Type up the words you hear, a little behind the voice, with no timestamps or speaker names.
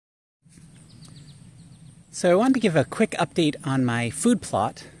So I wanted to give a quick update on my food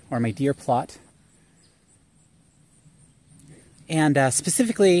plot, or my deer plot. And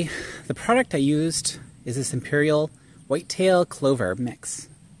specifically, the product I used is this Imperial Whitetail Clover mix.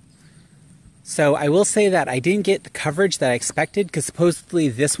 So I will say that I didn't get the coverage that I expected, because supposedly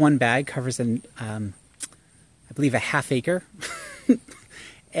this one bag covers I believe a half acre.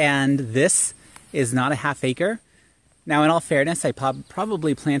 And this is not a half acre. Now, in all fairness, I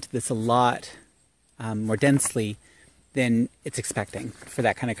probably planted this a lot more densely than it's expecting for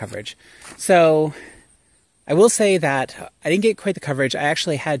that kind of coverage. So I will say that I didn't get quite the coverage. I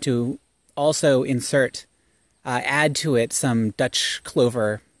actually had to also add to it some Dutch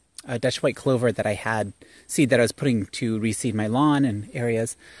clover, Dutch white clover that I had, seed that I was putting to reseed my lawn and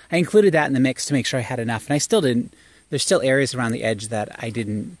areas. I included that in the mix to make sure I had enough, and I still didn't. There's still areas around the edge that I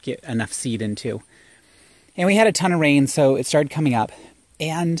didn't get enough seed into. And we had a ton of rain, so it started coming up,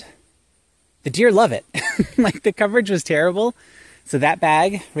 and the deer love it. Like, the coverage was terrible. So that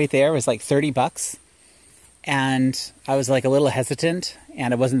bag right there was like 30 bucks. And I was like a little hesitant,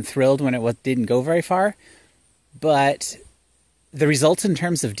 and I wasn't thrilled when it didn't go very far. But the results in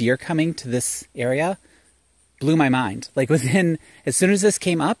terms of deer coming to this area blew my mind. Like, as soon as this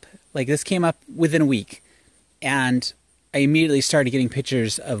came up, within a week. And I immediately started getting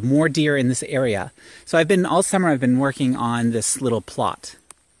pictures of more deer in this area. So all summer I've been working on this little plot.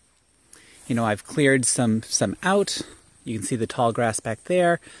 You know, I've cleared some out. You can see the tall grass back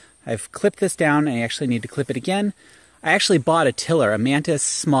there. I've clipped this down, and I actually need to clip it again. I actually bought a tiller, a Mantis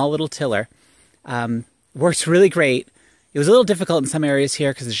small little tiller. Works really great. It was a little difficult in some areas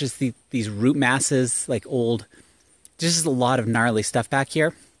here because it's just these root masses, like old, just a lot of gnarly stuff back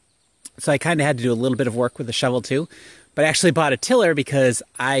here. So I kind of had to do a little bit of work with the shovel too. But I actually bought a tiller because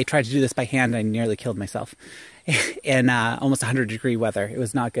I tried to do this by hand and I nearly killed myself in almost 100-degree weather. It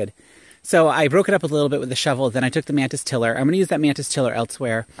was not good. So I broke it up a little bit with the shovel, then I took the Mantis tiller. I'm going to use that Mantis tiller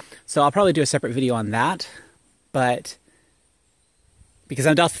elsewhere, so I'll probably do a separate video on that, but because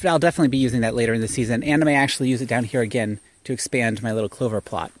I'll definitely be using that later in the season, and I may actually use it down here again to expand my little clover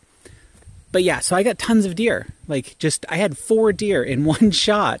plot. But yeah, so I got tons of deer. Like, I had 4 deer in one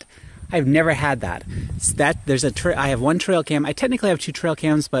shot. I've never had that. I have one trail cam. I technically have 2 trail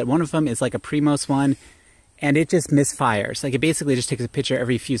cams, but one of them is like a Primos one, and it just misfires. Like, it basically just takes a picture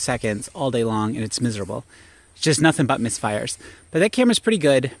every few seconds all day long, and it's miserable. It's just nothing but misfires. But that camera's pretty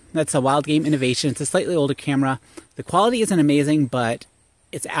good. That's a Wild Game Innovation. It's a slightly older camera. The quality isn't amazing, but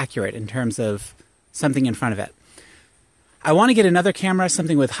it's accurate in terms of something in front of it. I want to get another camera,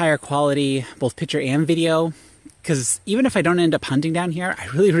 something with higher quality, both picture and video, because even if I don't end up hunting down here, I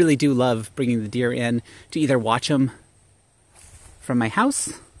really, really do love bringing the deer in to either watch them from my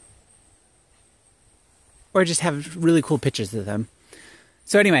house or just have really cool pictures of them.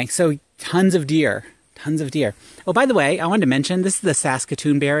 So anyway, so tons of deer. Oh, by the way, I wanted to mention, this is the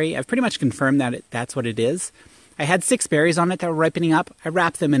Saskatoon berry. I've pretty much confirmed that that's what it is. I had 6 berries on it that were ripening up. I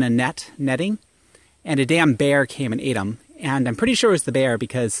wrapped them in a netting, and a damn bear came and ate them. And I'm pretty sure it was the bear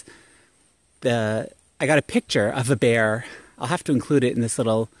because I got a picture of a bear. I'll have to include it in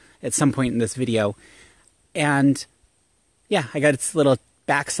at some point in this video. And yeah, I got its little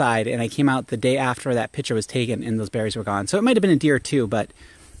backside, and I came out the day after that picture was taken and those berries were gone. So it might have been a deer too, but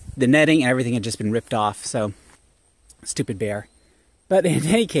the netting and everything had just been ripped off. So stupid bear. But in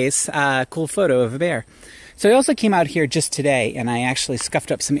any case, cool photo of a bear. So I also came out here just today, and I actually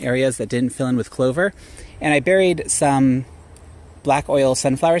scuffed up some areas that didn't fill in with clover, and I buried some black oil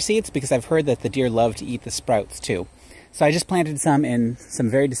sunflower seeds because I've heard that the deer love to eat the sprouts too. So I just planted some in some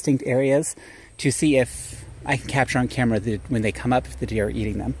very distinct areas to see if I can capture on camera when they come up, if the deer are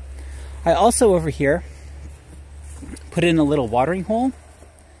eating them. I also, over here, put in a little watering hole.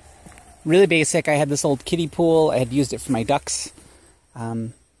 Really basic. I had this old kiddie pool. I had used it for my ducks.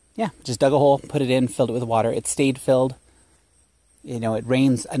 Yeah, just dug a hole, put it in, filled it with water. It stayed filled. You know, it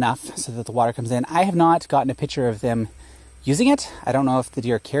rains enough so that the water comes in. I have not gotten a picture of them using it. I don't know if the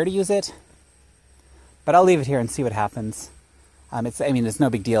deer care to use it, but I'll leave it here and see what happens. It's no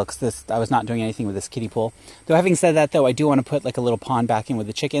big deal because I was not doing anything with this kiddie pool. Though, having said that, though, I do want to put like a little pond back in with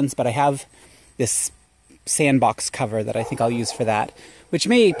the chickens, but I have this sandbox cover that I think I'll use for that, which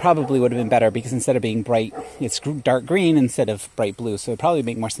probably would have been better because instead of being bright, it's dark green instead of bright blue, so it'd probably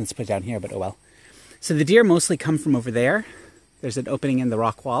make more sense to put it down here, but oh well. So the deer mostly come from over there. There's an opening in the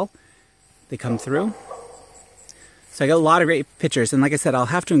rock wall. They come through. So I got a lot of great pictures, and like I said, I'll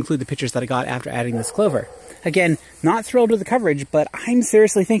have to include the pictures that I got after adding this clover. Again, not thrilled with the coverage, but I'm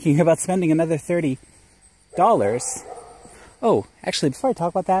seriously thinking about spending another $30. Oh, actually, before I talk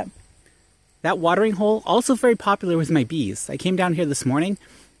about that, that watering hole, also very popular with my bees. I came down here this morning,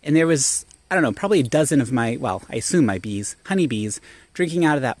 and there was I don't know, probably a dozen of my, well, I assume my bees, honeybees, drinking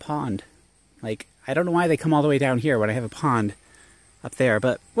out of that pond. Like, I don't know why they come all the way down here when I have a pond up there,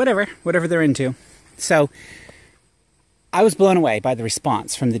 but whatever they're into. So I was blown away by the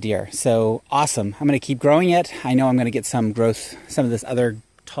response from the deer. So awesome. I'm going to keep growing it. I know I'm going to get some growth. Some of this other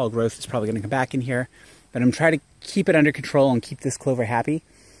tall growth is probably going to come back in here, but I'm trying to keep it under control and keep this clover happy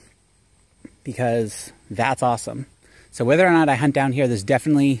because that's awesome. So whether or not I hunt down here, there's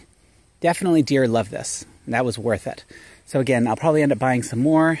definitely deer love this, and that was worth it. So again, I'll probably end up buying some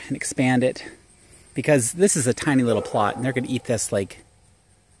more and expand it because this is a tiny little plot and they're going to eat this like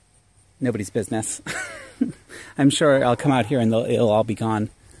nobody's business. I'm sure I'll come out here and it'll all be gone.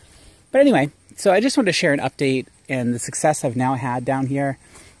 But anyway, so I just wanted to share an update and the success I've now had down here.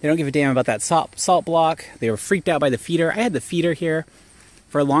 They don't give a damn about that salt block. They were freaked out by the feeder. I had the feeder here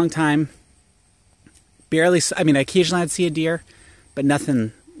for a long time. Barely, I mean, occasionally I'd see a deer, but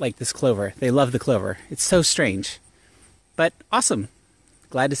nothing like this clover. They love the clover. It's so strange, but awesome.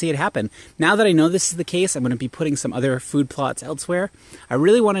 Glad to see it happen. Now that I know this is the case, I'm going to be putting some other food plots elsewhere. I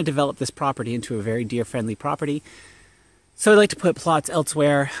really want to develop this property into a very deer-friendly property. So I'd like to put plots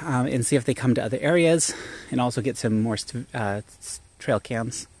elsewhere and see if they come to other areas and also get some more trail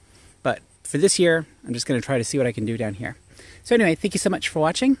cams. But for this year, I'm just going to try to see what I can do down here. So anyway, thank you so much for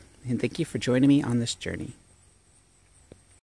watching and thank you for joining me on this journey.